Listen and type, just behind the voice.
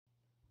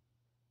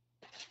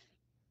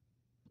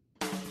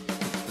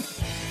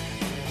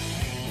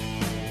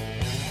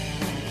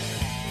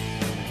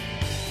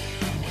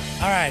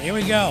All right, here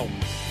we go.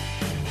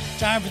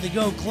 Time for the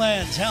Go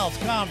Cleanse Health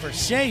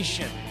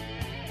Conversation.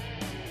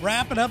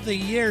 Wrapping up the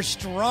year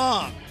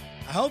strong.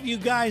 I hope you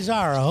guys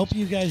are. I hope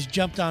you guys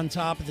jumped on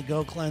top of the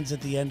Go Cleanse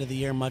at the end of the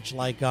year, much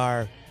like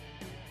our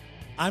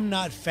I'm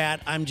not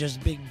fat, I'm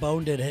just big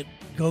boned at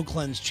Go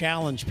Cleanse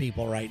challenge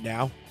people right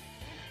now.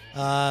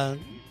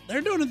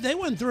 They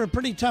went through a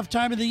pretty tough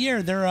time of the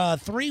year. They're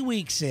 3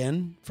 weeks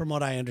in, from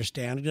what I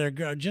understand.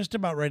 They're just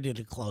about ready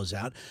to close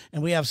out.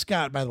 And we have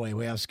Scott, by the way.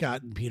 We have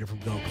Scott and Peter from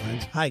Go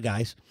Cleanse. Hi,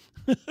 guys.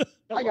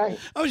 Hi, guys.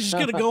 I was just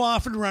going to go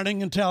off and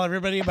running and tell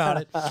everybody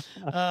about it.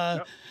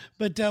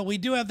 But we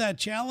do have that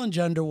challenge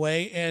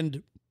underway,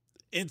 and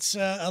it's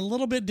a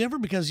little bit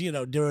different because, you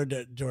know,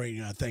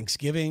 during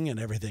Thanksgiving and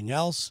everything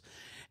else.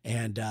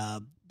 And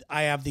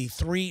I have the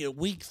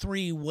week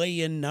 3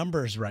 weigh-in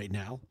numbers right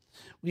now.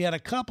 We had a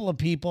couple of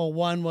people.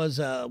 One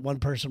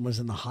person was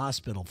in the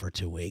hospital for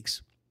 2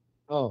 weeks.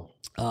 Oh.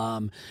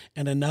 And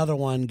another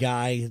one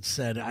guy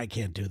said, I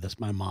can't do this.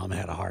 My mom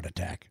had a heart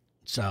attack.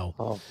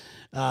 So,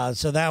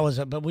 so that was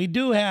it. But we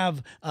do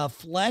have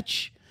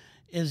Fletch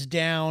is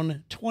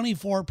down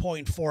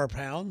 24.4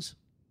 pounds.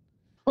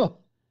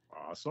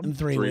 Awesome. In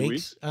 3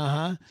 weeks.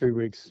 3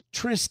 weeks.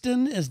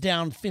 Tristan is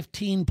down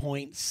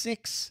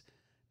 15.6.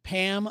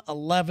 Pam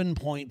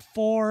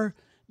 11.4.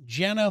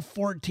 Jenna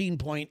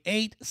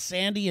 14.8,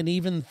 Sandy an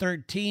even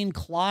 13,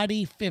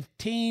 Claudie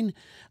 15,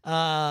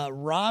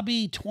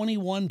 Robbie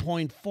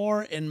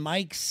 21.4, and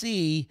Mike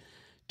C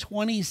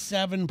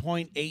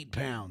 27.8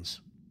 pounds.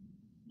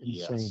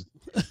 Insane.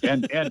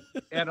 Yes.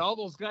 and all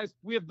those guys,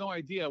 we have no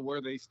idea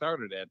where they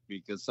started at,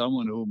 because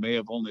someone who may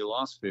have only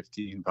lost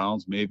 15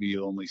 pounds, maybe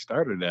only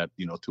started at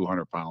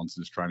 200 pounds,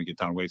 is trying to get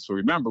down weight. So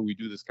remember, we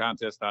do this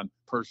contest on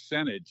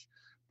percentages.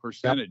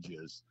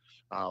 Yep.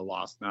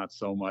 Lost, not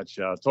so much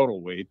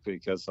total weight,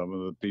 because some of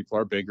the people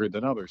are bigger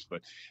than others.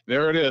 But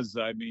there it is.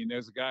 I mean,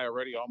 there's a guy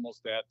already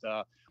almost at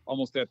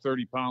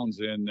 30 pounds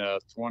in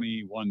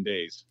 21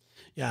 days.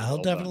 Yeah, he'll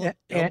definitely.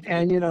 And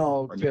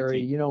Terry,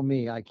 you know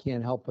me, I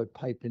can't help but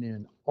piping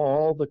in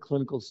all the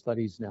clinical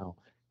studies now,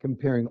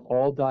 comparing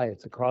all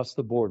diets across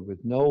the board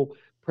with no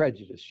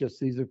prejudice. Just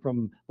these are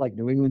from like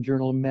New England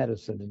Journal of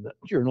Medicine and the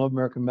Journal of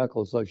American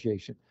Medical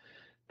Association.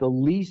 The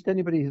least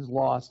anybody has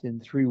lost in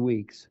 3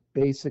 weeks,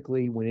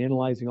 basically, when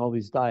analyzing all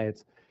these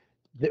diets,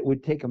 that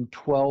would take them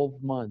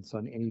 12 months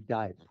on any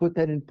diet. Put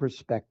that in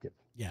perspective.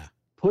 Yeah.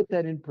 Put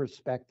that in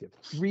perspective.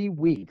 3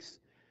 weeks.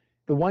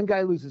 The one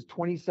guy loses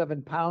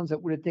 27 pounds.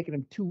 That would have taken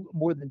him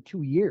more than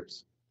 2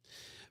 years.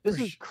 This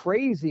is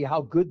crazy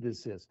how good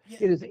this is. Yeah.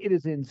 It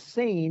is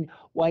insane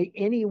why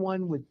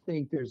anyone would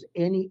think there's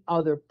any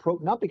other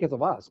not because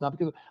of us, not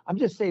because I'm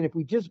just saying, if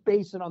we just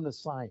base it on the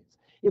science,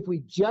 if we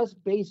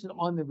just base it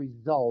on the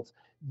results,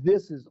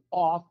 this is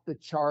off the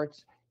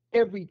charts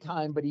every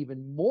time, but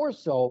even more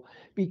so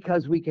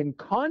because we can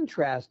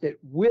contrast it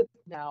with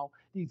now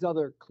these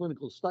other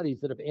clinical studies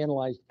that have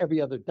analyzed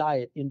every other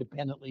diet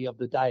independently of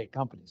the diet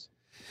companies.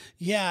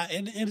 Yeah,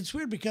 and it's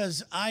weird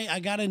because I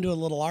got into a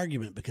little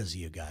argument because of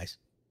you guys,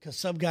 because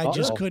some guy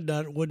just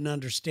wouldn't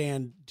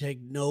understand,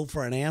 take no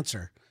for an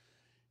answer.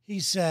 He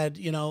said,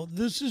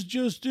 this is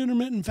just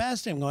intermittent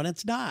fasting. I'm going,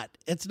 it's not.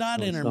 It's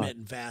not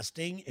intermittent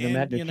fasting.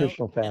 Intermittent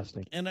nutritional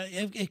fasting. And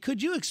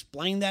could you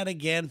explain that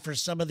again for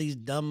some of these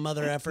dumb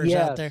mother effers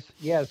out there?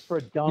 Yes,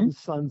 for dumb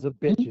sons of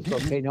bitches.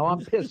 Okay, now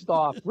I'm pissed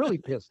off, really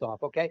pissed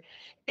off, okay?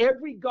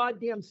 Every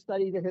goddamn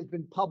study that has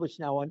been published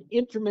now on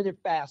intermittent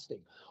fasting,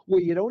 where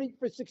you don't eat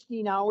for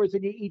 16 hours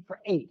and you eat for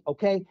 8,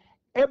 okay?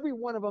 Every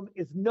one of them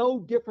is no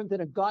different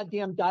than a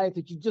goddamn diet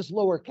that you just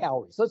lower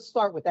calories. Let's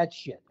start with that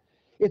shit.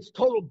 It's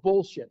total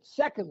bullshit.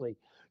 Secondly,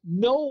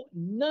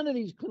 none of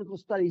these clinical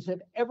studies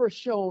have ever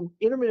shown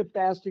intermittent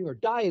fasting or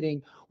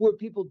dieting where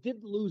people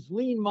didn't lose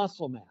lean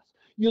muscle mass.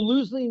 You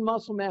lose lean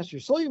muscle mass, you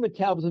slow your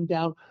metabolism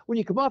down. When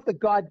you come off the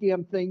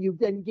goddamn thing, you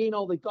then gain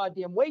all the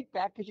goddamn weight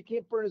back because you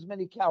can't burn as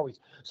many calories.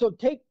 So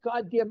take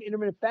goddamn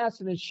intermittent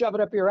fasting and shove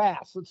it up your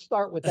ass. Let's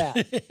start with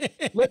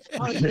that. Let's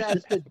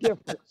contrast the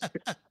difference.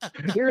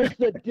 Here's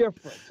the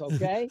difference,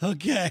 okay?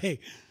 Okay.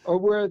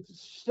 Or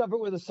shove it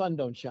where the sun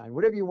don't shine.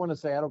 Whatever you want to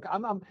say.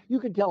 You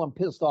can tell I'm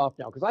pissed off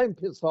now because I'm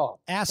pissed off.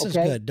 Ass is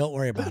good. Don't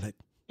worry about it.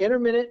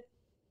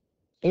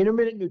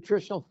 Intermittent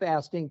nutritional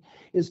fasting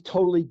is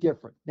totally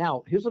different.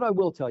 Now, here's what I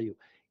will tell you.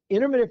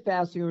 Intermittent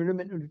fasting or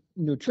intermittent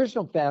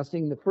nutritional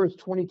fasting, the first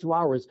 22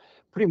 hours,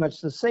 pretty much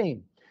the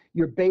same.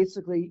 You're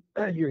basically,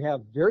 you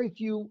have very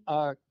few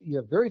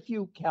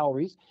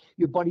calories.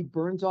 Your body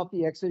burns off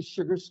the excess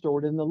sugar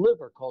stored in the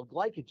liver called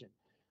glycogen.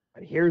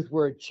 But here's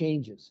where it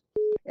changes.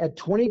 At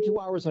 22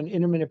 hours on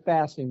intermittent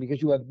fasting,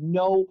 because you have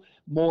no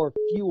more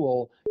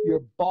fuel, your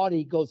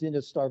body goes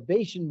into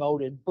starvation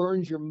mode and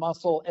burns your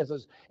muscle as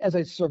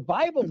a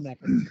survival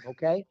mechanism,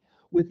 okay?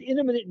 With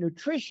intermittent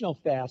nutritional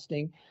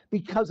fasting,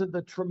 because of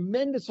the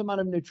tremendous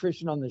amount of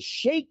nutrition on the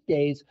shake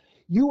days,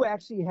 you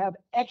actually have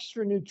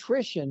extra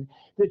nutrition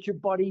that your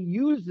body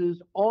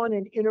uses on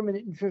an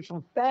intermittent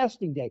nutritional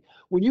fasting day.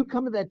 When you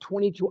come to that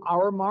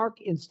 22-hour mark,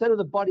 instead of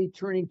the body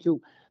turning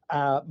to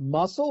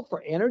muscle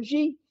for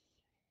energy,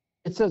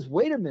 It says,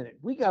 wait a minute,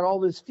 we got all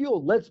this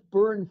fuel. Let's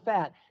burn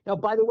fat. Now,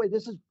 by the way,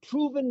 this is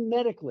proven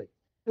medically.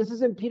 This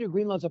isn't Peter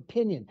Greenlaw's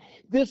opinion.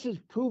 This is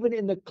proven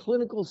in the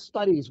clinical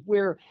studies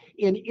where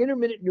in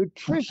intermittent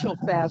nutritional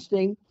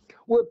fasting,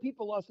 where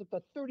people lost up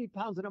to 30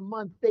 pounds in a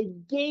month, they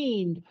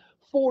gained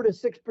 4 to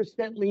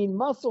 6% lean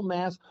muscle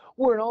mass,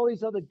 where in all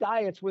these other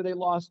diets where they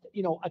lost,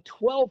 a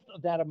 12th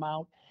of that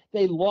amount,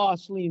 they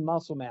lost lean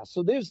muscle mass.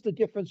 So there's the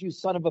difference, you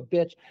son of a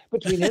bitch,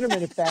 between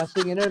intermittent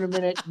fasting and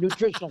intermittent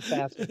nutritional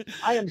fasting.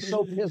 I am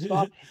so pissed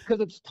off because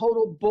it's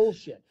total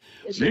bullshit.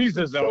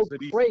 Jesus, that was an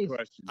easy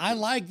question. I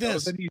like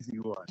this. That was an easy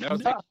one.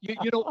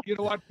 You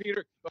know what,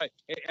 Peter?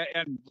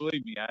 And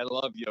believe me, I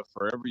love you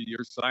for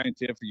your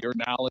scientific, your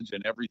knowledge,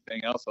 and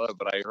everything else.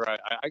 But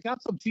I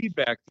got some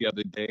feedback the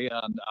other day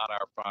on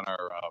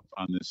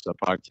this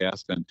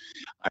podcast, and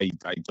I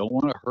don't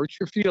want to hurt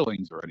your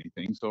feelings or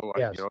anything. So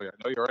yes. I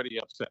know you're already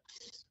upset.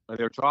 But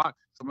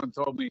someone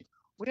told me,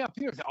 well, yeah,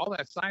 Peter, all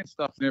that science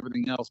stuff and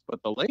everything else,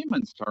 but the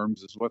layman's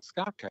terms is what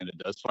Scott kind of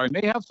does. So I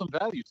may have some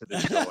value to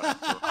this show.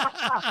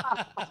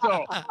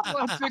 So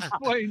let's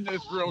explain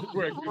this real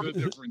quick, the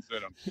difference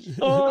in them.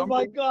 Oh,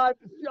 my God.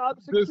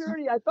 Job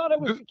security. I thought I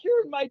was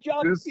securing my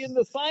job being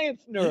the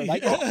science nerd. I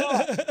don't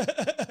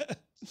know.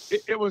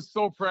 It was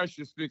so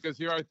precious because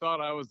here I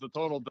thought I was the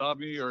total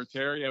dummy, or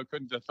Terry. I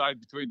couldn't decide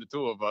between the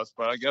two of us,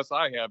 but I guess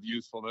I have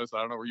usefulness. I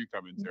don't know where you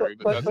come in, Terry.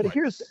 But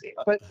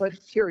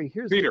Terry,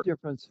 here's Peter, the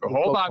difference.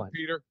 Hold on,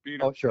 Peter.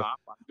 Oh, sure. Stop.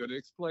 I'm going to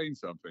explain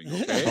something.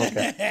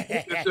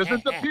 Okay. This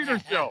isn't the Peter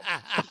show.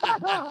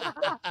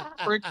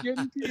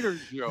 Freaking Peter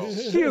show.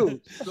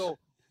 Shoot. So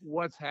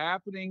what's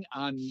happening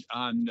on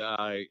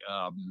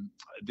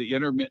the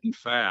intermittent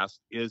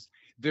fast is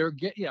they're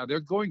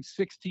going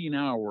 16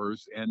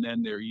 hours and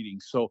then they're eating.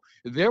 So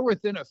they're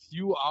within a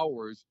few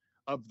hours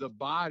of the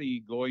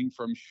body going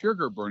from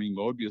sugar burning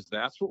mode, because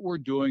that's what we're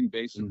doing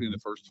basically in the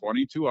first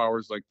 22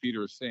 hours, like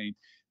Peter is saying,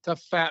 to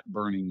fat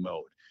burning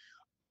mode.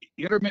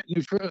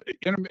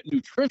 Intermittent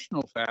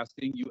nutritional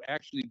fasting, you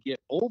actually get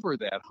over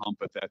that hump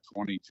at that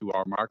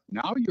 22-hour mark.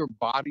 Now your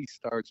body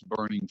starts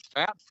burning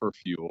fat for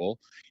fuel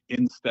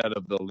instead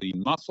of the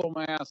lean muscle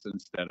mass,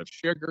 instead of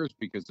sugars,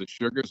 because the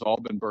sugar's all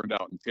been burned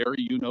out. And Terry,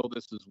 you know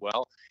this as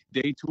well.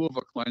 Day 2 of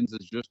a cleanse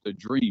is just a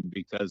dream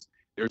because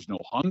there's no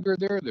hunger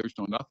there. There's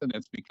no nothing.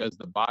 That's because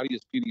the body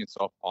is feeding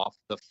itself off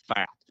the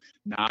fat,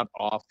 not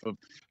off of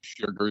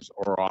sugars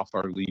or off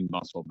our lean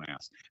muscle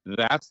mass.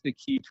 That's the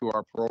key to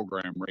our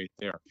program right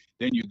there.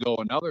 Then you go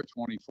another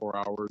 24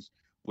 hours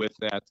with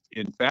that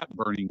in fat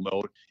burning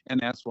mode. And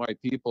that's why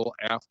people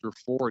after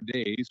 4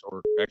 days,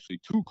 or actually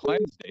 2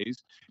 cleanse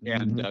days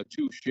and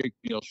 2 shake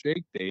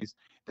days,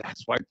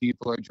 that's why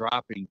people are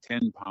dropping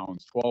 10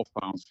 pounds, 12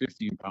 pounds,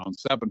 15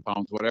 pounds, 7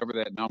 pounds, whatever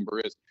that number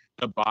is.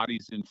 The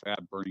body's in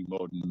fat burning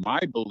mode. And my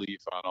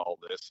belief on all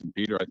this, and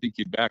Peter, I think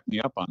you'd back me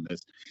up on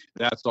this,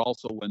 that's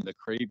also when the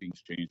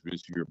cravings change,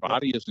 because your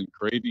body isn't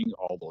craving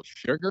all those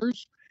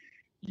sugars.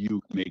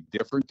 You make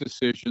different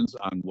decisions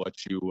on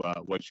what you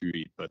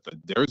eat, but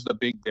there's the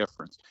big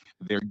difference.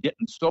 They're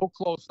getting so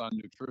close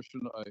on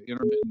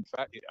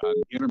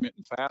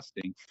intermittent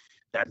fasting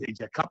that it's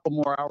a couple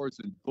more hours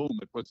and boom,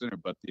 it puts in there.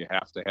 But you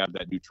have to have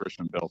that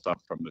nutrition built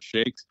up from the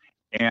shakes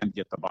and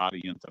get the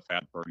body into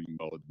fat burning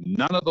mode.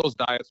 None of those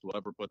diets will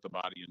ever put the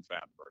body in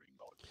fat burning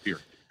mode.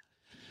 Period.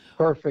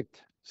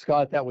 Perfect,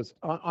 Scott. That was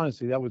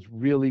honestly, that was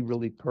really,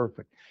 really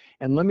perfect.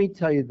 And let me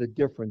tell you the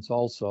difference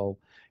also.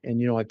 And,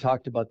 I've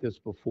talked about this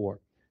before.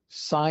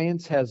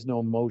 Science has no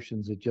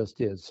emotions. It just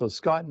is. So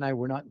Scott and I,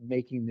 we're not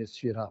making this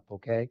shit up,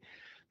 okay?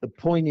 The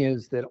point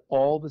is that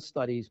all the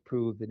studies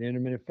prove that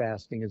intermittent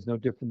fasting is no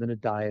different than a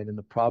diet. And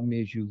the problem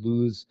is you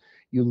lose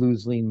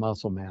lean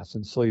muscle mass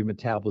and slow your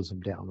metabolism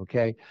down,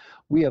 okay?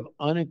 We have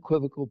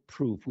unequivocal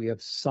proof. We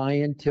have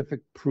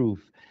scientific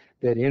proof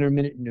that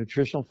intermittent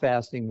nutritional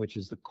fasting, which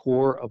is the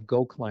core of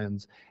Go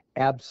Cleanse,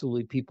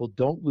 absolutely, people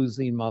don't lose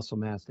lean muscle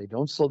mass. They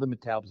don't slow the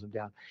metabolism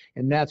down.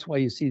 And that's why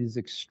you see these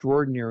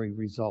extraordinary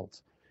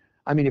results.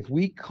 I mean, if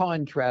we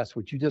contrast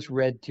what you just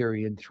read,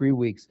 Terry, in 3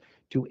 weeks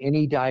to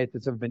any diet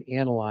that's ever been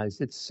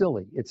analyzed, it's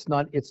silly. It's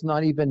not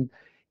even,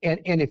 and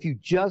if you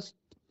just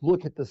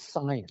look at the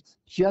science,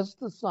 just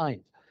the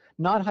science,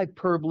 not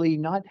hyperbole,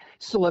 not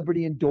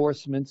celebrity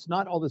endorsements,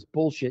 not all this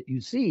bullshit,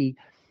 you see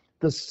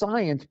the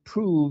science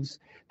proves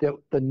that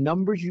the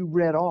numbers you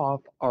read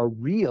off are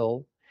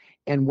real.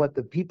 And what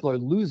the people are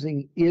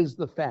losing is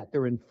the fat.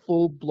 They're in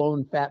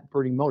full-blown fat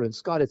burning mode. And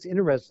Scott, it's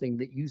interesting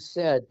that you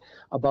said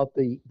about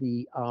the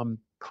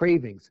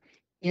cravings.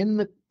 In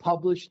the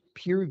published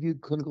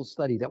peer-reviewed clinical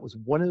study, that was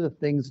one of the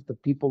things that the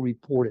people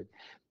reported.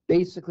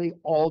 Basically,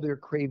 all their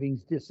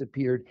cravings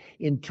disappeared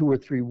in 2 or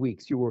 3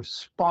 weeks. You were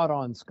spot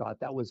on,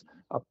 Scott. That was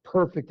a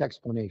perfect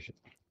explanation.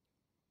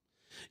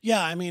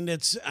 Yeah, I mean,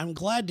 I'm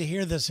glad to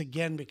hear this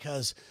again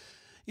because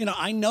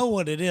I know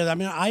what it is. I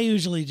mean, I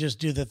usually just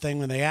do the thing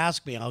when they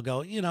ask me, I'll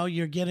go,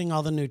 you're getting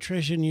all the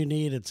nutrition you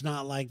need. It's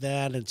not like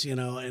that. It's,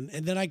 and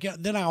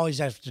then I always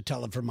have to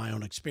tell them from my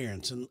own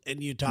experience.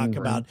 And you talk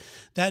about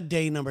that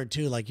day number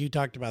 2, like you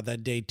talked about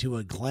that day 2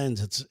 of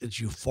cleanse. It's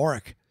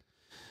euphoric.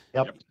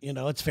 Yep. You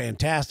know, it's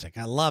fantastic.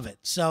 I love it.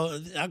 So,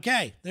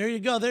 okay, there you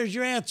go. There's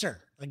your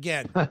answer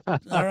again.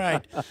 All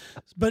right.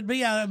 But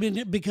yeah, I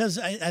mean, because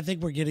I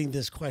think we're getting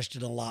this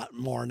question a lot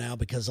more now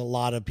because a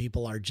lot of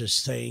people are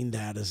just saying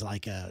that as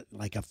like a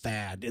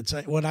fad. It's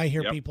like when I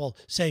hear people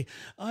say,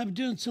 I'm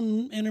doing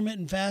some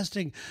intermittent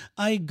fasting.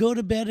 I go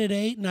to bed at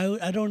 8 and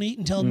I don't eat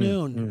until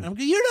noon. I'm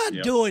you're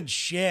not doing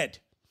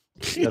shit.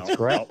 That's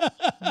correct.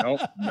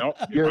 Nope.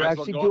 You're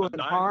actually doing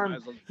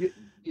harm.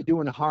 You're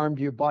doing harm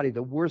to your body.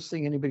 The worst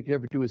thing anybody could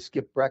ever do is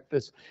skip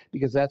breakfast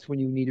because that's when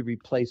you need to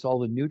replace all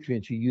the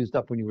nutrients you used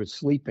up when you were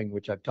sleeping,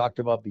 which I've talked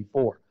about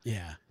before.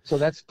 Yeah. So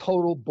that's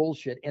total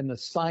bullshit. And the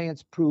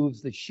science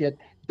proves the shit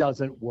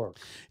doesn't work.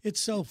 It's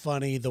so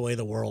funny the way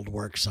the world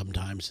works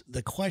sometimes.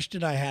 The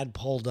question I had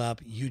pulled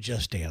up, you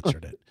just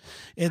answered it.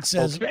 It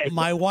says,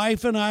 my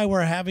wife and I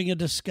were having a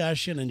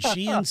discussion and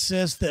she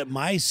insists that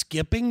my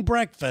skipping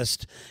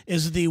breakfast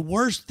is the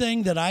worst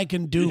thing that I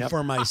can do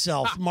for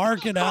myself.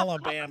 Mark in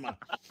Alabama.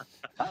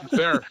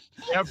 There.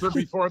 Answer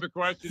before the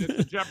question. It's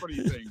a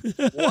Jeopardy thing.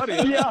 What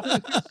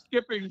is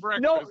skipping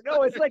breakfast?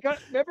 No, it's like,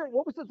 remember,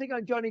 what was the thing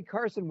on Johnny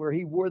Carson where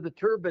he wore the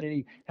turban and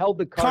he held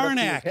the card up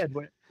to his head?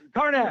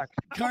 Karnak,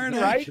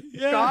 right?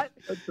 Yeah. Scott?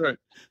 That's right.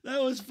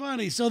 That was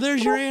funny. So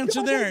there's your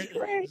answer there.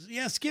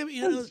 Yeah,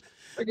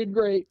 Freaking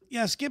great.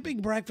 Yeah, skipping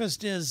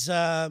breakfast is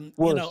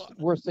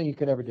worst thing you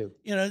could ever do.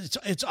 You know,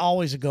 it's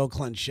always a go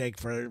cleanse shake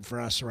for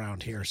us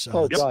around here.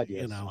 So God,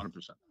 yes. You know,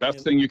 100%.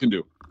 Best thing you can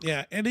do.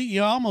 Yeah, and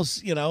you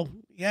almost, you know,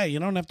 you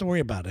don't have to worry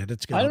about it.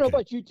 It's good. I don't know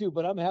about you two,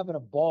 but I'm having a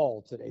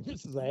ball today.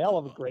 This is a hell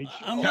of a great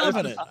show. I'm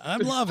loving it.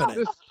 I'm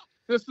loving it.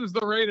 This is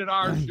the rated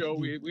R show.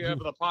 We have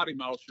the potty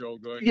mouth show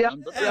going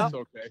on, but that's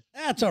okay.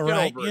 That's all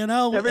right. You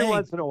know, every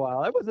once in a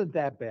while, it wasn't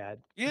that bad.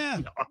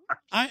 Yeah.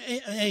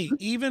 Hey,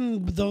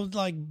 even though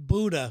like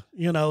Buddha,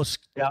 you know,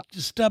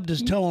 stubbed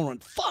his toe and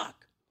went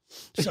fuck.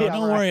 So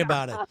don't worry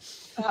about it.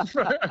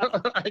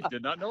 I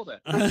did not know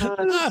that.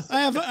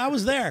 I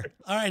was there.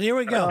 All right, here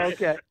we go.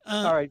 Okay.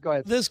 All right, go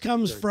ahead. This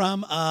comes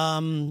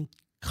from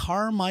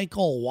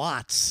Carmichael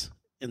Watts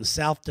in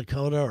South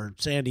Dakota or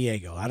San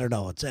Diego. I don't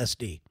know. It's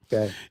SD.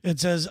 Okay. It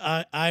says,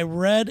 I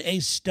read a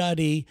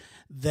study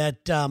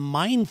that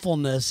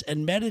mindfulness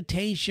and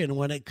meditation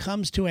when it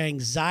comes to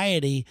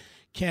anxiety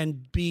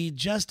can be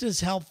just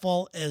as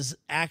helpful as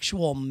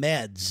actual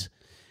meds.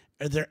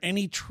 Are there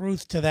any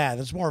truth to that?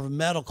 It's more of a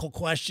medical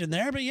question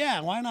there, but yeah,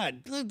 why not?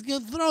 Let's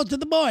throw it to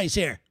the boys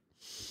here.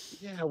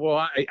 Yeah,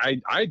 well,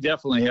 I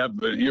definitely have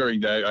been hearing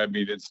that. I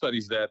mean, it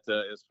studies that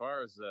as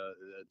far as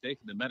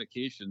taking the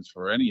medications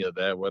for any of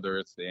that, whether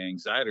it's the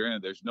anxiety or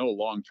anything, there's no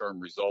long-term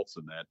results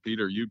in that.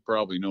 Peter, you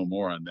probably know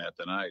more on that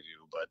than I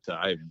do, but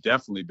I've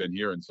definitely been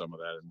hearing some of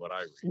that in what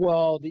I read.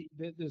 Well,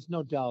 there's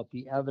no doubt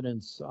the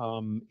evidence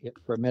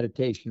for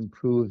meditation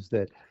proves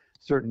that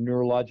certain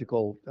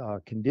neurological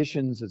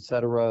conditions, et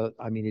cetera.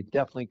 I mean, it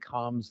definitely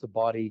calms the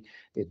body.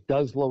 It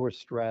does lower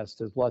stress.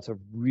 There's lots of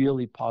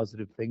really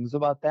positive things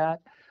about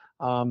that.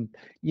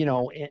 You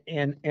know,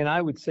 and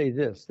I would say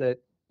this, that,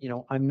 you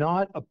know, I'm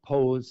not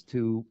opposed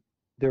to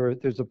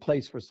there's a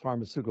place for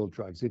pharmaceutical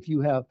drugs. If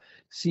you have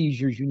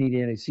seizures, you need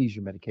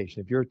anti-seizure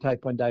medication. If you're a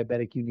type 1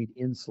 diabetic, you need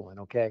insulin,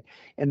 okay?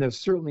 And there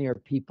certainly are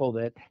people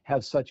that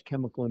have such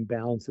chemical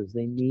imbalances.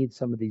 They need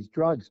some of these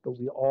drugs, but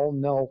we all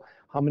know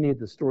how many of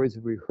the stories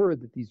have we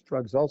heard that these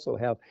drugs also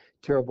have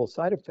terrible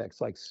side effects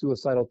like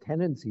suicidal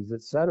tendencies,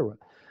 et cetera.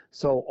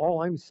 So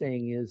all I'm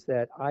saying is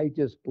that I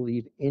just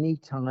believe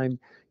anytime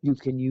you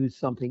can use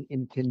something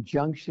in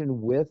conjunction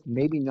with,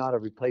 maybe not a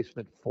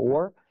replacement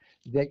for,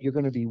 that you're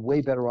going to be way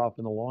better off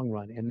in the long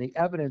run. And the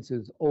evidence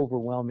is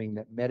overwhelming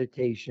that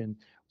meditation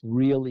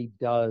really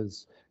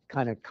does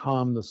kind of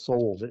calm the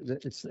soul.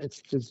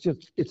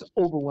 It's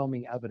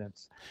overwhelming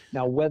evidence.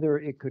 Now, whether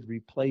it could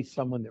replace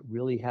someone that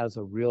really has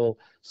a real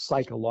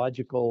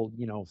psychological,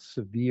 you know,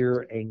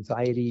 severe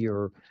anxiety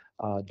or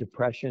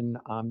depression,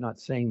 I'm not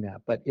saying that,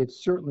 but it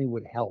certainly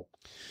would help.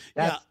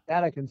 That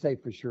I can say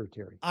for sure,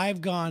 Terry. I've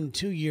gone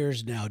 2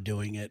 years now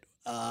doing it.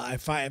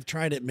 I've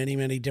tried it many,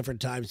 many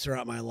different times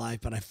throughout my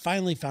life, but I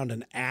finally found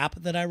an app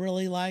that I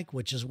really like,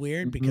 which is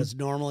weird because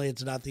normally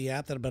it's not the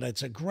app but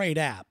it's a great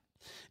app.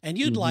 And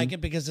you'd like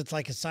it because it's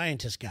like a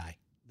scientist guy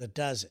that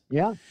does it.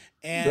 Yeah.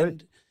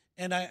 And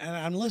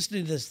I'm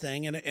listening to this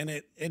thing and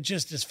it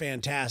just is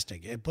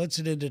fantastic. It puts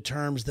it into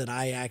terms that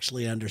I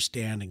actually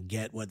understand and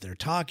get what they're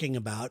talking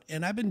about.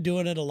 And I've been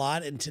doing it a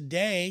lot. And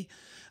today,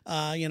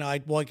 you know, I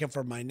woke up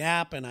from my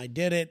nap and I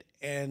did it.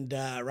 And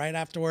right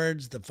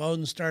afterwards, the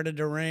phone started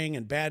to ring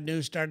and bad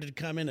news started to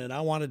come in and I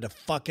wanted to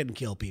fucking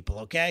kill people,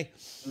 okay?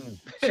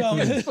 So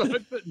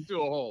it didn't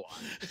do a whole lot.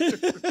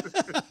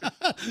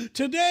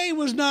 Today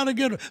was not a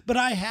good one, but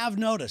I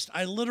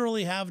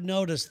literally have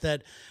noticed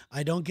that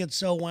I don't get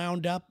so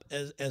wound up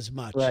as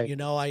much. Right. You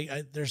know,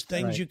 there's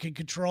things you can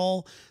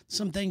control,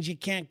 some things you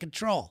can't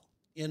control.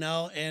 You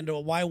know, and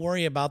why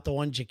worry about the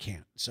ones you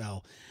can't?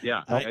 So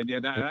yeah,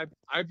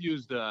 I've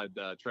used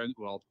the trend.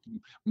 Well,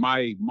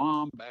 my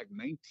mom back in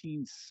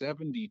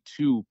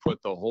 1972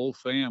 put the whole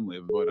family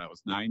when I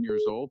was 9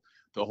 years old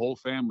the whole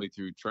family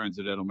through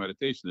Transcendental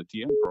Meditation, the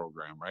TM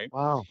program, right?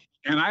 Wow.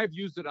 And I've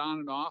used it on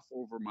and off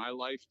over my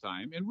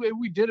lifetime. And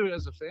we did it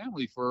as a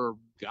family for,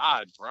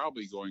 God,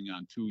 probably going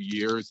on 2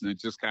 years, and it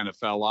just kind of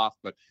fell off.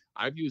 But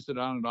I've used it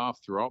on and off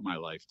throughout my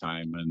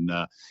lifetime. And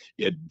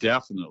it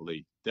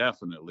definitely,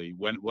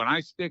 when I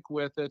stick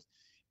with it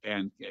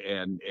and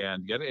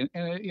get it,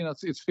 and you know,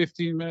 it's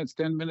 15 minutes,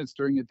 10 minutes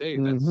during a day.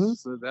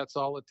 That's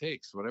all it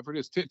takes, whatever it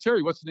is.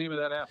 Terry, what's the name of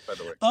that app, by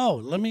the way?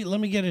 Oh, let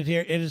me get it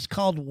here. It is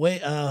called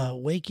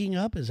Waking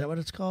Up. Is that what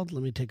it's called?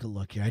 Let me take a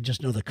look here. I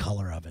just know the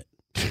color of it.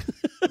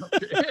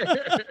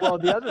 Well,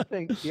 the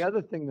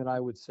other thing that I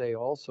would say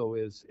also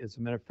is, as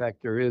a matter of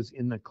fact, there is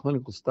in the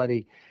clinical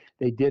study,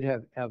 they did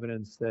have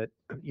evidence that,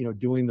 you know,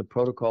 doing the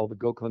protocol, the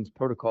Go Cleanse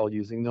protocol,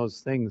 using those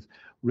things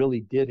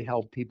really did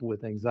help people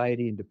with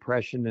anxiety and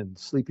depression and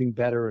sleeping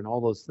better and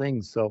all those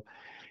things. So,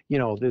 you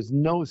know, there's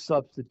no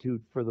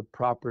substitute for the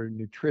proper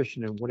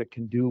nutrition and what it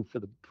can do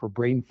for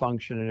brain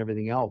function and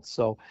everything else.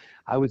 So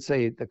I would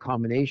say the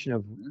combination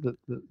of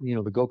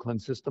the Go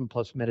Cleanse system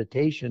plus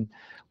meditation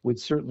would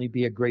certainly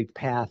be a great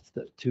path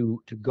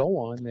to go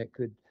on that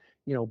could,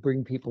 you know,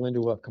 bring people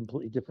into a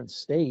completely different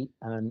state.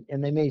 And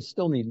they may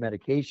still need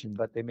medication,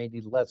 but they may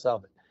need less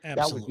of it.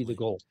 Absolutely. That would be the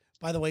goal.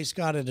 By the way,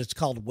 Scott, it's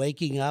called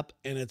Waking Up,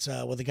 and it's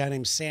with a guy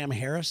named Sam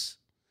Harris.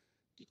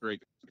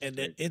 Great. And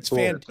it's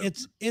Cool.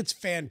 it's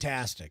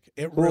fantastic.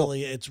 Cool.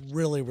 It's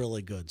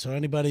really good. So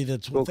anybody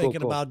that's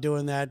thinking about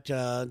doing that,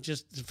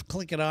 just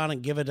click it on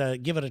and give it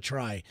a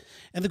try.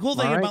 And the cool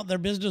thing about their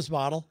business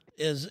model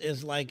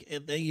is like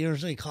they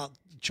usually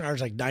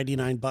charge like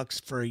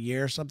 $99 for a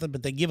year or something,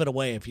 but they give it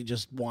away if you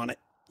just want it,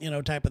 you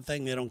know, type of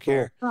thing. They don't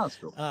care. Oh, that's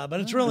cool. But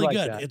it's really like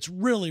good. that. It's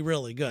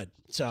really good.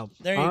 So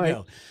there you All right.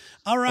 go.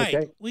 All right.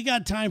 Okay. We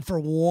got time for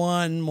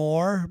one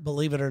more,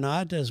 believe it or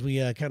not, as we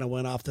kind of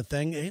went off the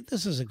thing. Hey,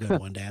 this is a good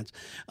one, Dance.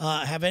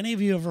 Have any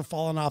of you ever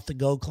fallen off the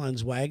Go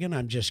Cleanse wagon?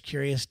 I'm just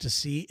curious to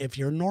see if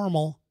you're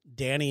normal,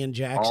 Danny in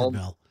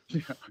Jacksonville.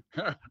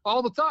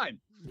 All the time.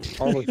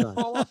 All the time.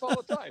 Fall off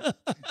all the time.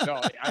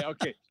 No,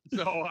 okay.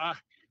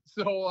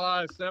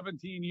 So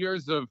 17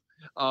 years of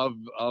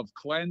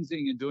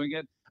cleansing and doing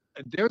it.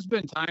 There's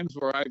been times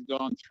where I've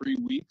gone 3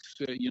 weeks,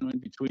 in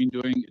between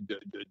doing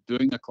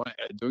a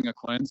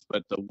cleanse.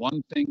 But the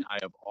one thing I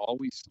have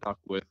always stuck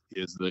with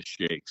is the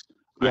shakes.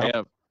 Yeah. I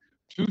have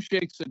 2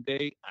 shakes a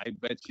day. I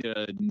bet you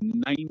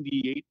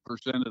 98%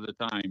 of the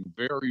time,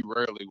 very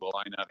rarely will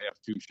I not have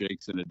 2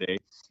 shakes in a day.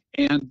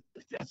 And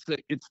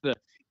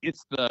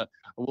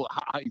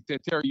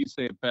Terry, you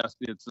say it best.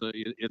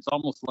 It's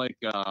almost like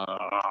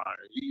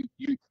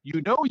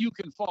you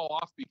can fall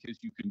off because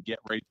you can get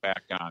right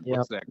back on. Yep.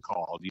 What's that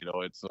called?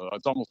 It's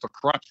almost a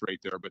crutch right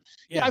there. But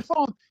yeah, I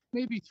fallen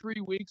maybe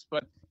 3 weeks,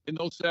 but in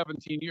those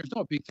 17 years,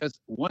 no, because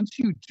once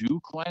you do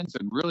cleanse,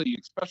 and really,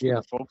 especially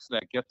the folks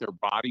that get their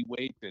body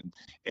weight and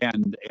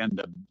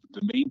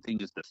the main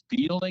thing is the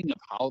feeling of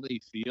how they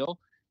feel.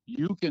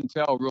 You can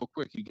tell real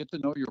quick. You get to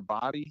know your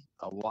body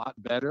a lot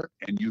better,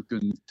 and you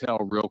can tell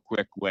real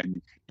quick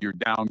when you're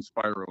down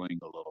spiraling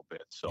a little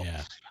bit. So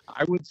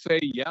I would say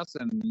yes,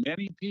 and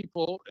many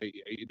people,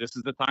 this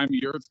is the time of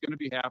year it's going to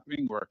be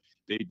happening where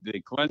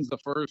they cleanse the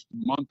first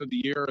month of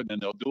the year, and then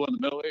they'll do it in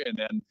the middle of it, and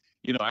then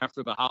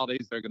after the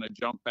holidays they're going to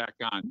jump back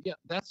on. Yeah,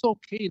 that's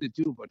okay to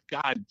do, but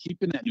God,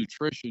 keeping that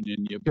nutrition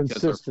in you,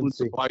 because our food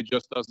supply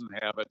just doesn't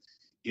have it,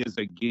 is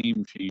a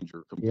game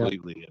changer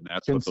completely. And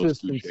that's what those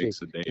 2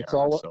 shakes a day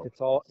are.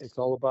 It's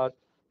all about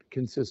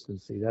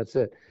consistency. That's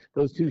it.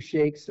 Those 2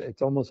 shakes,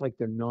 it's almost like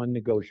they're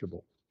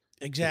non-negotiable.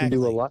 Exactly. You can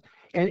do a lot.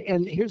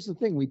 And here's the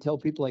thing, we tell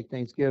people like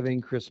Thanksgiving,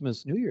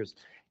 Christmas, New Year's,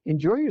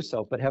 enjoy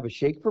yourself, but have a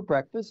shake for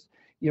breakfast,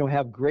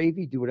 have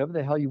gravy, do whatever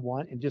the hell you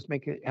want, and just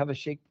have a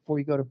shake before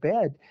you go to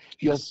bed.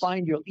 You'll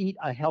find you'll eat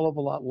a hell of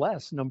a lot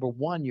less. Number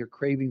one, your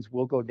cravings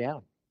will go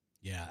down.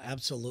 Yeah,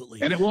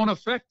 absolutely. And it won't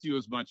affect you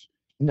as much.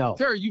 No.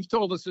 Terry, you've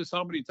told us this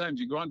how many times?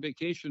 You go on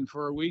vacation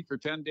for a week or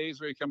 10 days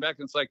where you come back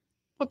and it's like,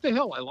 what the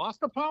hell? I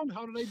lost a pound?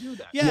 How did I do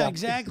that? Yeah,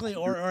 exactly.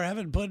 Or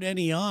haven't put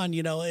any on.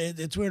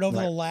 It's weird over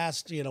the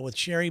last, with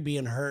Sherry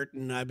being hurt,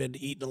 and I've been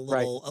eating a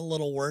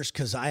little worse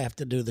because I have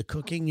to do the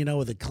cooking,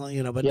 with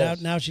the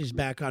but now she's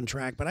back on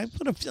track. But I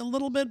put a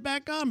little bit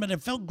back on, but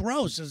it felt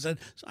gross. So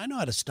I know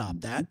how to stop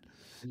that.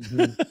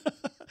 Mm-hmm.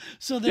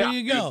 So there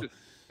you go.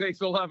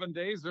 Takes 11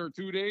 days or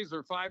 2 days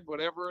or 5,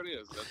 whatever it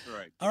is. That's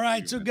right. All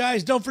right. So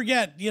guys, don't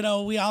forget,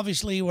 we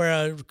obviously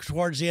we're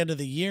towards the end of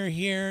the year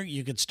here.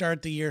 You could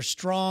start the year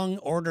strong.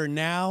 Order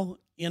now.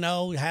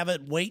 Have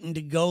it waiting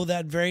to go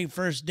that very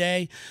first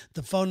day.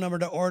 The phone number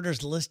to order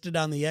is listed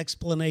on the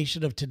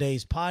explanation of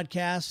today's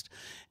podcast.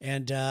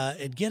 And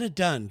get it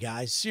done,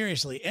 guys.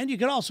 Seriously. And you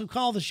can also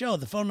call the show.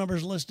 The phone number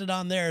is listed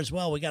on there as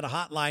well. We got a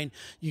hotline.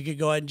 You could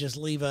go ahead and just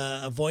leave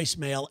a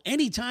voicemail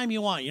anytime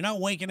you want. You're not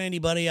waking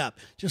anybody up.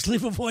 Just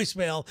leave a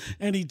voicemail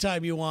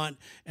anytime you want,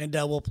 and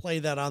we'll play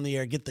that on the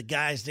air. Get the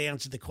guys to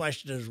answer the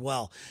question as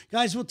well.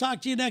 Guys, we'll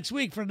talk to you next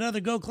week for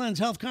another Go Cleanse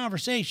Health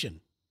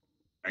Conversation.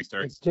 Thanks,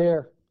 Terry. Thanks,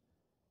 Terry.